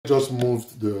just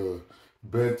moved the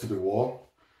bed to the wall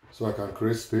so I can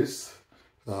create space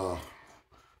while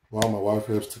my wife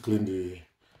helps to clean the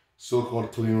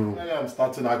so-called clean room. I'm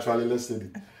starting actually, let's say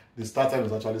the start time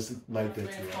is actually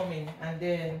 9:30. Coming and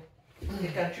then they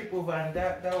can trip over, and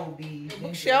that will be the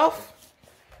bookshelf.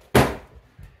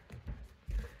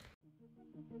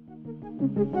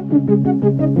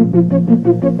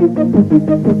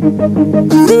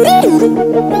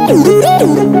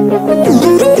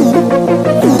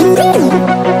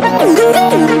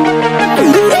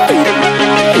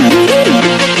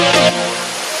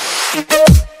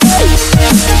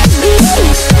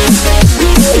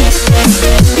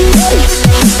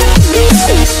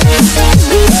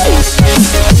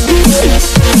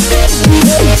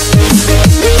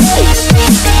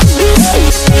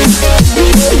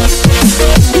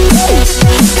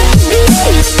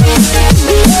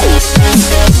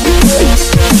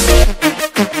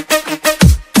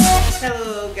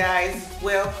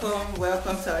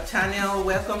 Welcome to our channel.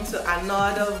 Welcome to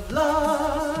another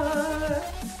vlog.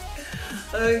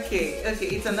 Okay,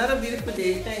 it's another beautiful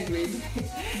day. Thanks, baby.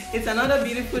 It's another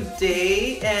beautiful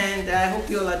day, and I hope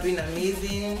you all are doing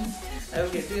amazing. I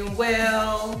hope you're doing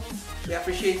well. We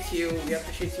appreciate you. We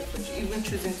appreciate you for even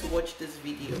choosing to watch this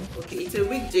video. Okay, it's a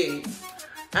weekday,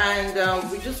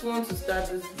 and we just want to start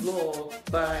this vlog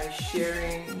by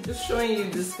showing you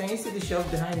this. Can you see the shelf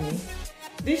behind me?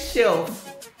 This shelf,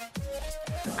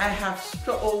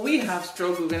 we have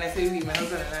struggled. When I say we, my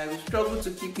husband and I, we struggled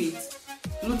to keep it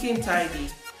looking tidy,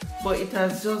 but it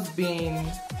has just been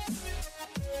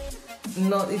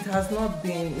not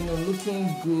been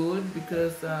looking good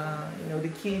because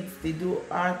the kids, they do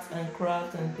art and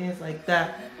crafts and things like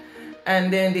that,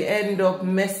 and then they end up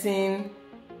messing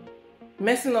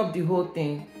up the whole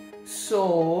thing.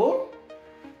 So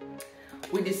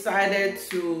we decided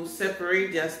to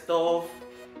separate their stuff,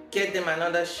 get them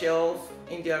another shelf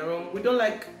in their room.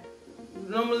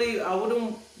 Normally I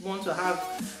wouldn't want to have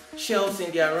shelves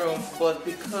in their room, but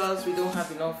because we don't have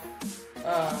enough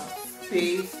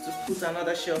space to put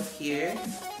another shelf here,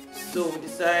 so we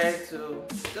decided to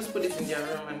just put it in their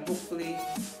room, and hopefully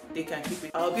they can keep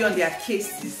it. I'll be on their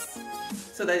cases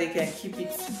so that they can keep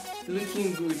it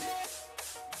looking good.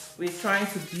 We're trying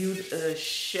to build a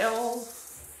shelf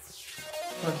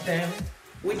for them,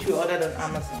 which we ordered on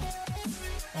Amazon.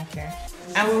 Okay,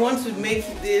 and we want to make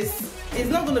this, it's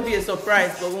not going to be a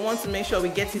surprise, but we want to make sure we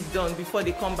get it done before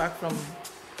they come back from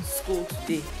school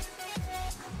today.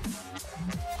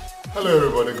 Hello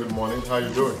everybody, good morning. How are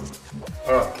you doing?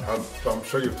 I'm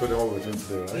sure you've told them what we're doing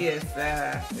today, right? Yes,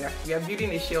 yeah. We are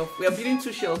building a shelf. We are building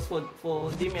 2 shelves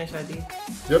for Demi and Shadi,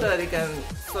 so that they can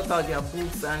sort out their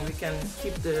books and we can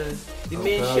keep the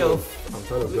main shelf. I'm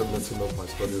tired of them messing up my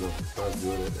study room. That's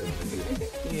the only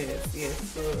Yes.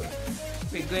 So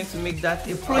we're going to make that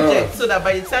a project so that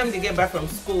by the time they get back from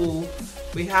school,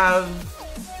 we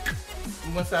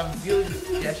must have built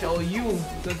their shelf, or you,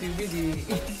 because you'll be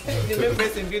the main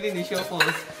person building the shelf for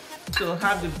us. So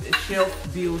have the shelf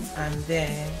built, and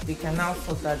then they can now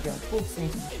sort out their books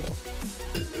into the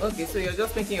shelf. Okay, so you're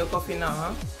just making your coffee now,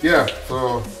 huh? Yeah,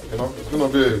 so it's gonna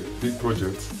be a big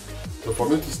project. So for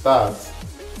me to start,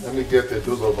 let me get a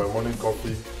dose of my morning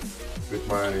coffee with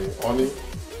my honey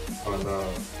and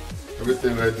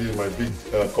everything ready in my big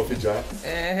coffee jar.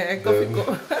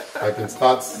 I can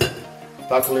start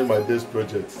tackling my day's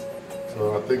project.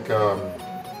 So I think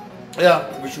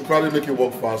we should probably make it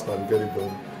work fast and get it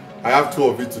done. I have 2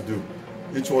 of it to do.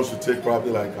 Each one should take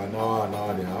probably like an hour and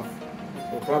a half.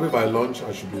 So probably by lunch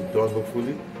I should be done,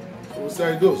 hopefully. So we'll see how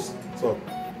it goes. So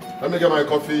let me get my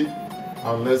coffee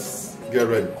and let's get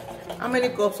ready. How many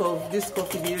cups of this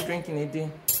coffee do you drink in a day?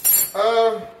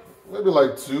 Maybe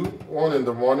like 2. 1 in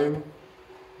the morning,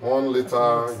 1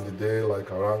 later in the day, like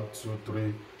around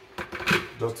 2-3,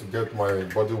 just to get my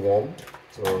body warm.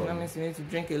 So that means you need to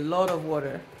drink a lot of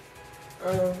water. I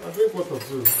drink water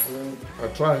too. I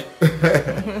try.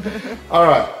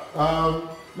 Alright,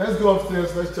 let's go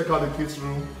upstairs. Let's check out the kids'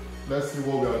 room. Let's see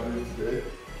what we are doing today.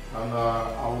 And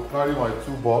I will carry my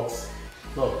 2 boxes.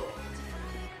 So,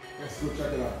 let's go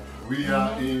check it out. We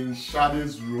are in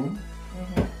Shadi's room.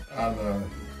 And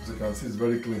as you can see, it's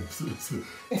very clean. To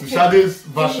Shadi's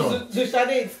version. To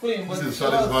Shadi, it's clean. This is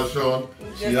Shadi's version.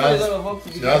 She has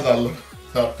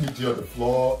her PG on the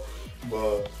floor.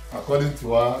 But according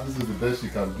to her, this is the best she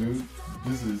can do.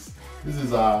 This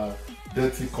is her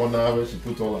dirty corner where she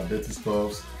put all her dirty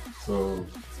stuffs. So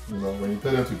when you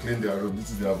tell them to clean their room,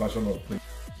 this is their version of clean.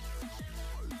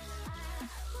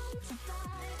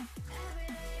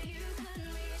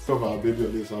 Some of our baby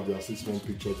always have their 6-month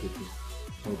picture taken.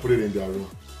 I'll put it in their room.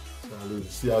 So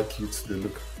see how cute they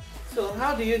look. So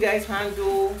how do you guys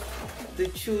handle the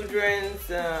children's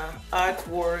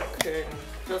artwork and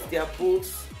just their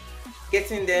books,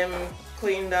 getting them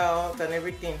cleaned out and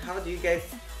everything? How do you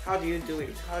do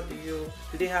it?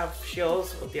 Do they have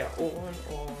shelves of their own,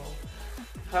 or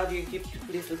how do you keep the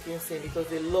place looking same? Because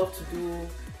they love to do,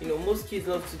 you know, most kids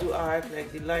love to do art,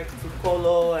 like they like to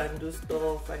color and do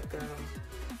stuff like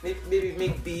maybe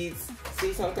make beads.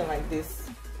 See, something like this,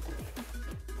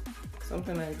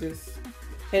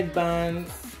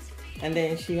 headbands, and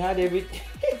then she had everything.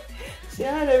 She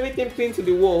had everything pinned to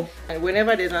the wall, and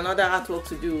whenever there's another artwork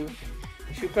to do,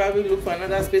 she'll probably look for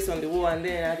another space on the wall, and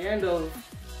then at the end of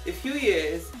a few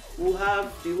years we'll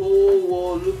have the whole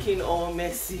wall looking all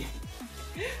messy.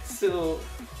 So,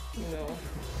 you know,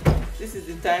 this is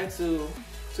the time to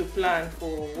plan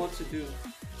for what to do.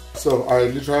 So I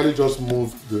literally just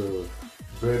moved the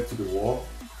bed to the wall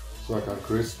so I can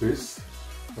create space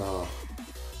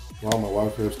while my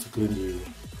wife helps to clean the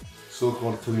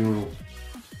so-called cleaning room.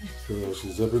 So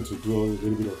she's able to do a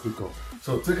little bit of pickup.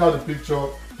 So take out the picture,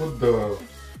 put the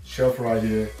shelf right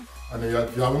here, and then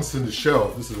if you haven't seen the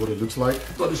shelf, this is what it looks like.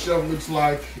 So the shelf looks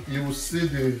like, you will see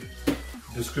the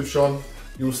description,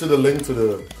 you will see the link to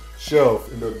the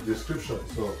shelf in the description.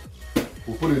 So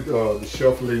we'll put the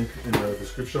shelf link in the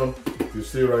description. You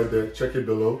see right there, check it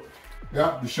below.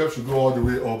 Yeah, the shelf should go all the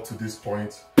way up to this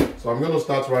point. So I'm going to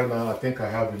start right now. I think I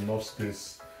have enough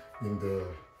space in the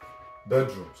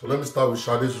bedroom. So let me start with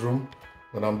Shade's room.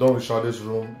 When I'm done with Shade's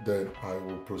room, then I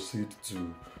will proceed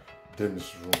to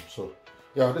Demi's room. So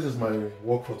yeah, this is my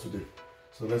work for today.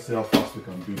 So let's see how fast we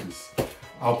can do this.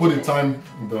 I'll put the time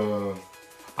in the...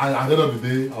 And at the end of the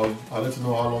day, I'll let you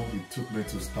know how long it took me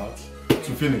to start, to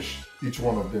finish each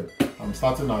one of them. I'm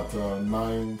starting at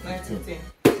 9:15.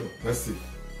 So let's see.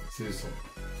 See you soon.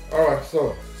 Alright,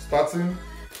 so starting.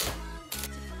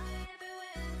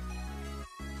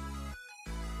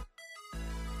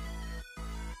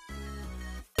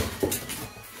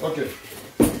 Okay.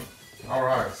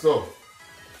 Alright, so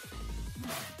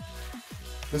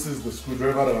this is the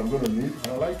screwdriver that I'm going to need.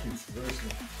 I like it. Very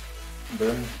small.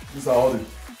 Then these are all the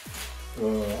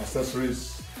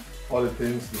accessories, all the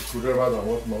things, the screwdrivers and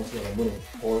whatnot that I'm going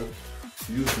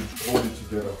to use to hold it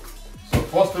together. So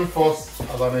first thing first,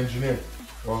 as an engineer,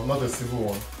 well, not a civil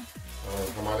one,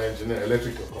 I'm an engineer,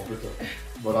 electrical, computer,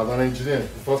 but as an engineer, the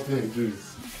first thing you do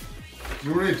is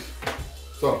you read.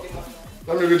 So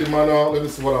let me read the manual, let me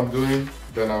see what I'm doing,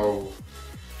 then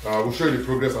we'll show you the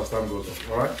progress as time goes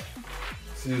on. All right?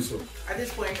 See you soon. At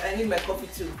this point, I need my coffee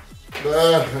too.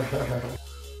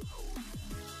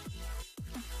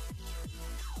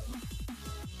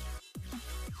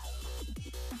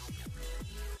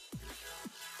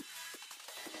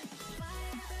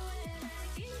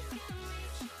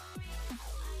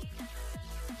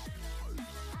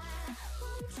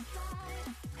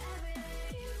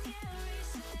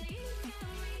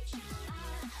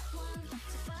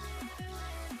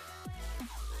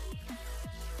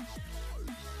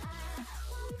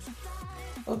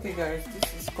 Okay guys,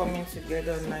 this is coming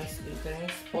together nicely. Can you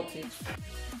spot it?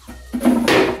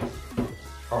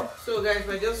 Alright. So guys,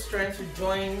 we're just trying to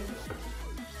join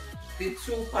the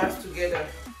two parts together.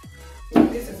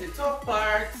 This is the top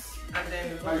part, and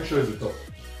then are you sure it's the top?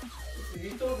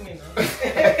 You told me now.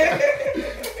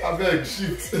 I beg,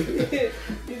 shit.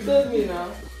 You told me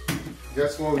now.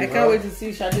 Guess what? I can't wait to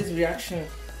see Shade's reaction.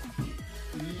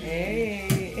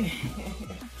 Hey.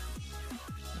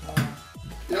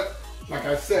 Yep. Like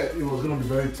I said, it was going to be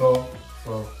very tall,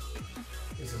 so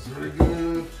this is really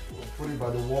good. We'll put it by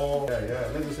the wall. Yeah,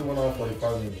 let's just say 1 hour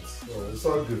 45 minutes. So it's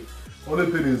all good.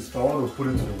 Only thing is, if I want to put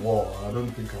it to the wall, I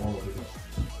don't think I want to do that.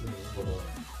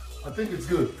 But I think it's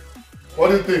good. What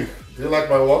do you think? Do you like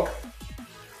my work?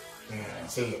 Yeah,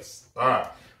 say yes. Alright.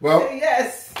 Well,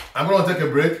 yes. I'm going to take a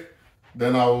break,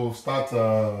 then I will start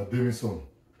doing soon.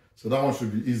 So that one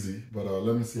should be easy, but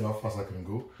let me see how fast I can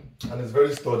go. And it's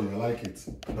very sturdy, I like it.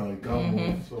 Now it can't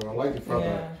move, so I like the fact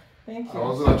that thank you. I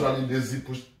wasn't actually lazy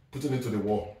putting it to the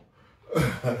wall.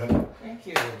 Thank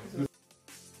you.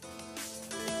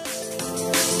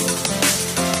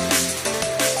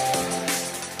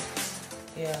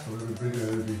 Yeah. So we'll bring it a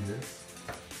little bit here.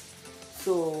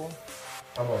 So,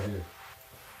 how about here?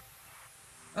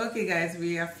 Okay guys,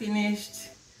 we are finished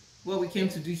what we came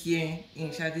to do here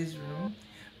in Shade's room.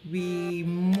 We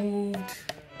moved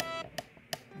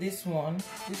this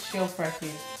shelf right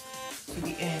here to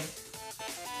the end,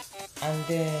 and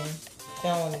then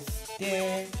that one is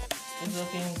there. It's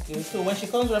looking good. So when she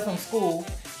comes back from school,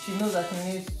 she knows that she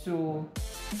needs to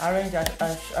arrange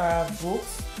our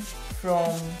books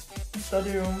from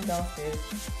study room downstairs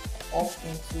up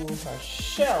into her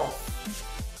shelf.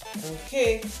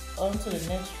 Okay, on to the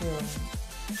next room.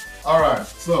 Alright,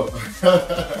 so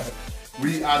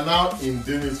we are now in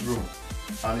Demi's room.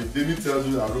 And if Demi tells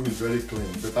you our room is very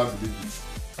clean, better believe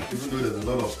it. Even though there's a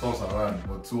lot of stuff around,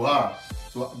 but to her,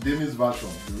 to Demi's version,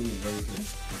 the room is very clean.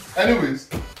 Anyways,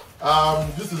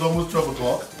 this is almost 12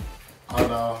 o'clock.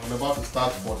 And I'm about to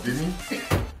start for Demi.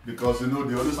 Because you know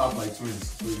they always have like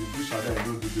twins. So if you do Shada and you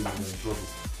don't do Demi, you're in trouble.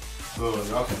 So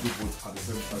you have to do both at the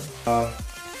same time.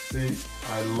 See,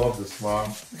 I love the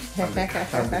smile and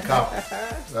the cap.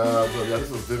 So yeah, this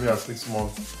was Demi at 6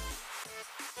 months.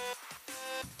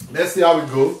 Let's see how we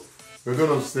go. We're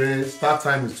gonna say start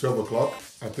time is 12 o'clock.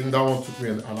 I think that one took me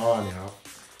an hour and a half.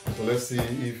 So let's see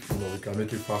if we can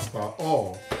make it faster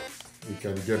or we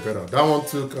can get better. That one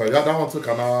took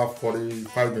an hour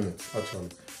 45 minutes actually.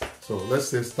 So let's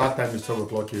say start time is 12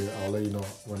 o'clock here. I'll let you know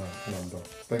when I'm done.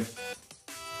 Thanks.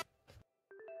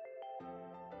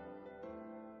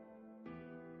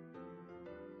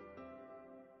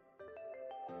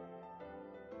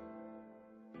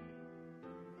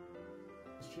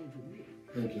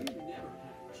 Thank you.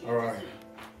 All right.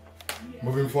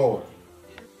 Moving forward.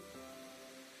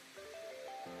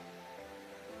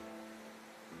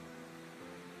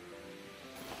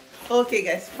 Okay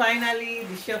guys, finally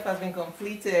the shelf has been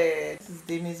completed. This is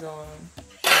Demi's own.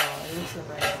 Oh, it looks so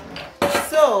nice.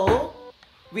 So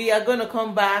we are gonna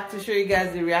come back to show you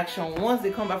guys the reaction. Once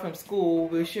they come back from school,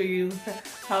 we'll show you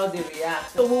how they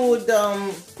react. So we would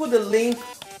put the link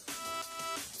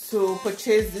to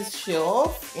purchase this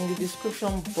shelf in the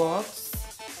description box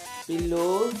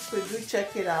below, so do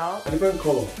check it out. Different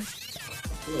color.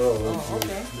 Oh,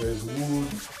 okay. There's wood.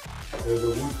 There's a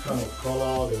wood kind of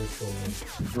color. There's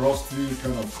some rusty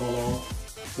kind of color.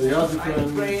 So you have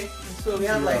different. Gray. So we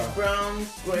have like brown,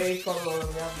 gray color, and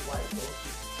we have white color.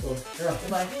 So yeah.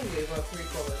 But I think we have 3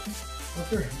 colors.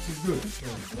 Okay, this is good.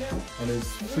 Yeah. And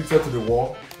it's fixed to the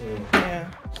wall. So Yeah.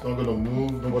 it's not gonna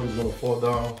move. Nobody's gonna fall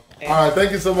down. Yeah. All right,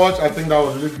 thank you so much. I think that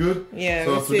was really good. Yeah.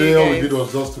 So today all we did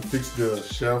was just to fix the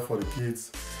shelf for the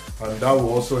kids, and that will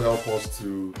also help us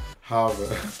to have.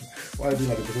 Why are you doing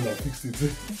like the person that fixed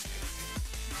it?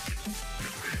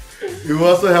 It will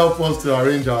also help us to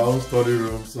arrange our own study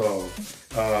room. So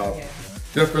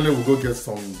definitely we'll go get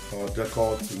some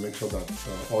decor to make sure that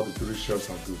all the 3 shelves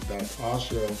are good. That's our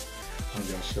shelf and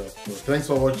their shelf. So thanks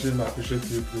for watching. I appreciate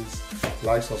you. Please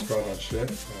like, subscribe, and share.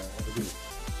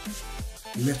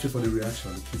 Let's wait for the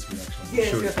reaction, the kids' reaction.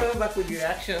 Yes, you're coming back with your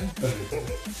reaction.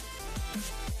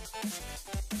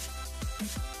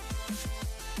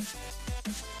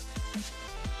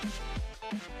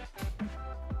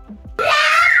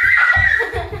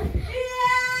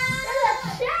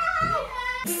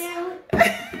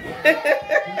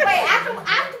 Wait, after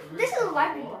this is a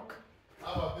library book.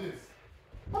 How about this?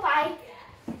 Bye-bye.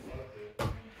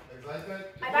 Excited?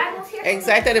 My Bible's here.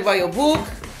 Excited about your book?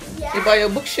 Yeah. About your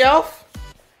bookshelf?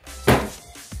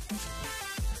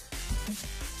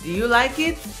 Do you like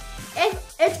it?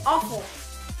 It's awful.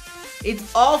 It's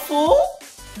awful?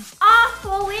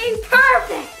 Awfully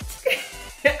perfect.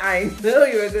 I know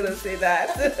you were gonna say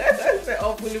that. It's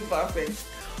awfully perfect.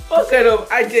 What kind of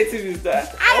adjective is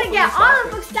that? I can get all the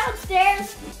books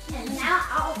downstairs, and now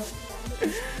all of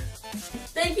them.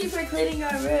 Thank you for cleaning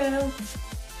our room.